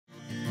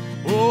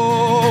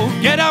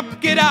Get up,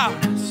 get out,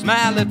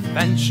 smile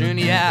adventure,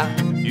 yeah.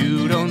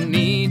 You don't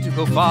need to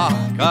go far,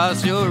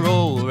 cause you're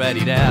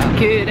already there.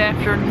 Good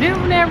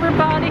afternoon,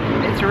 everybody.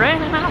 It's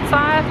raining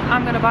outside.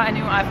 I'm gonna buy a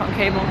new iPhone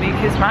cable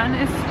because mine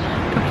is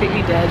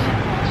completely dead.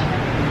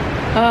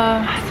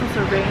 It's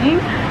also raining,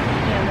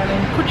 and I'm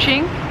in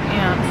Kuching,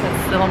 and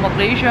it's still in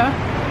Malaysia.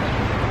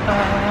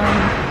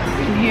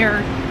 Been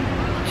here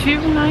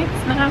 2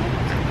 nights now.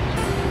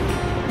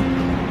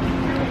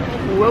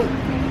 Whoa,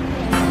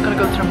 gotta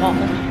go to the mall.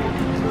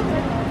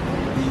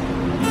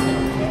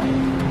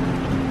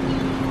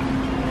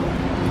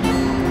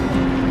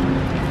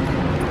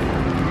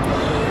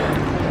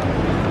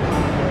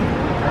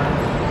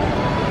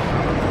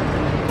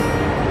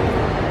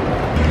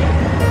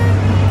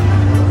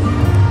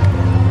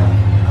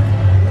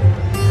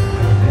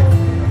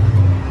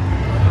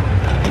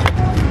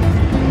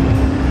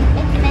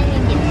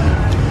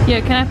 Yeah,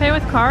 can I pay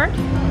with card?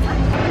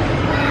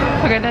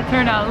 Okay, that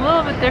turned out a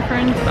little bit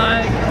different.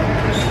 Like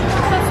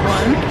this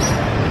one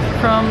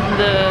from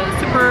the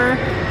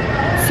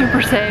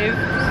super save.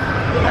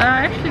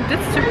 I actually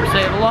did super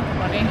save a lot of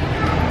money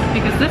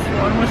because this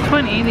one was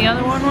 20, the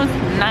other one was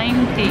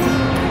 90.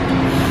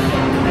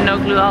 No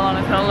clue how long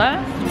it's gonna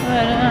last,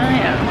 but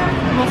yeah,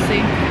 we'll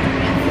see.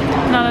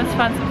 Now let's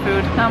find some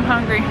food. Now I'm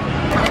hungry.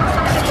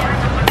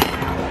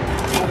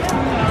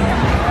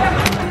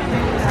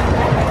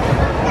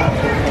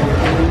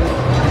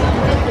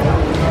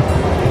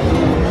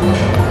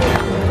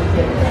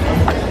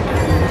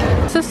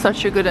 This is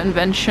such a good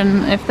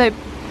invention. If they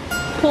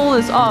pull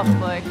this off,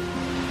 like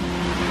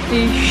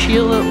these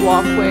shielded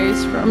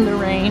walkways from the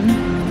rain,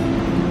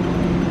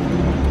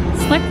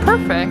 it's like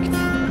perfect.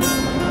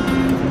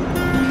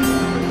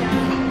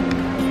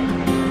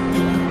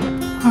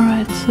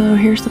 Alright, so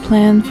here's the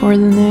plan for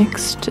the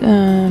next,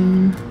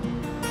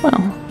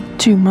 well,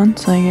 2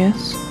 months, I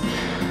guess.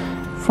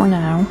 For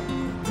now,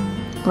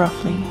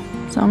 roughly.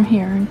 So I'm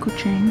here in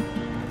Kuching.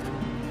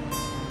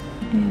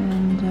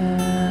 And,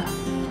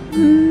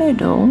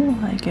 middle,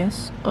 I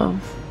guess,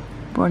 of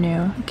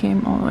Borneo. I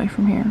came all the way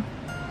from here.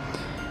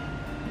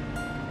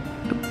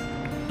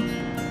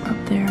 Up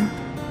there.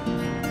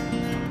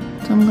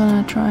 So I'm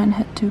gonna try and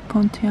head to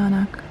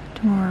Pontianak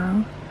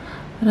tomorrow.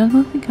 But I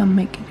don't think I'm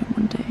making it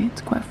one day.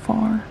 It's quite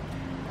far.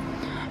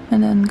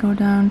 And then go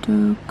down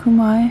to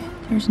Kumai.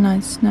 There's a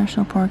nice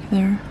national park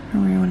there. I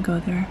really want to go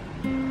there.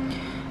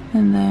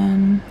 And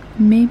then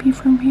maybe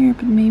from here,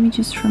 but maybe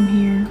just from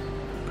here.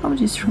 Probably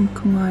just from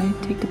Kumai.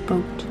 Take the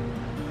boat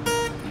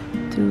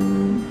to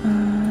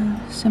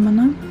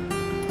Semanang,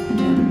 and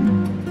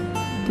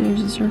then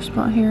there's a surf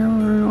spot here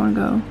where we want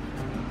to go,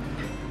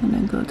 and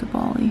then go to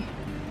Bali.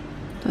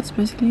 That's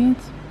basically it.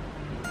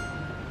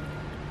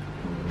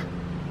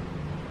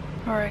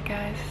 Alright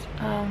guys,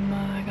 I'm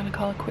gonna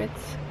call it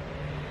quits.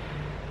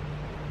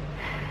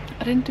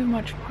 I didn't do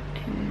much more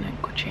in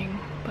Kuching,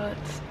 but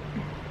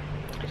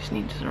I just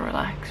needed to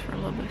relax for a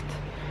little bit.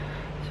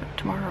 So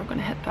tomorrow we're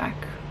gonna head back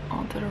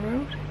onto the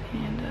road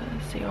and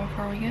see how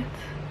far we get,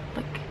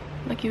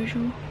 like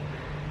usual.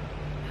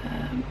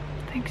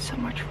 Thanks so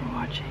much for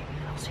watching.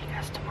 I'll see you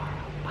guys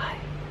tomorrow. Bye.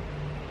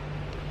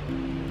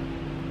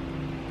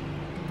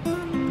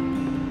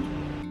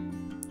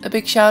 A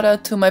big shout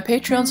out to my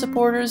Patreon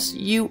supporters.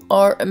 You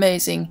are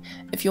amazing.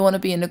 If you want to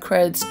be in the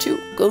credits too,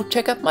 go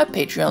check out my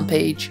Patreon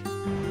page.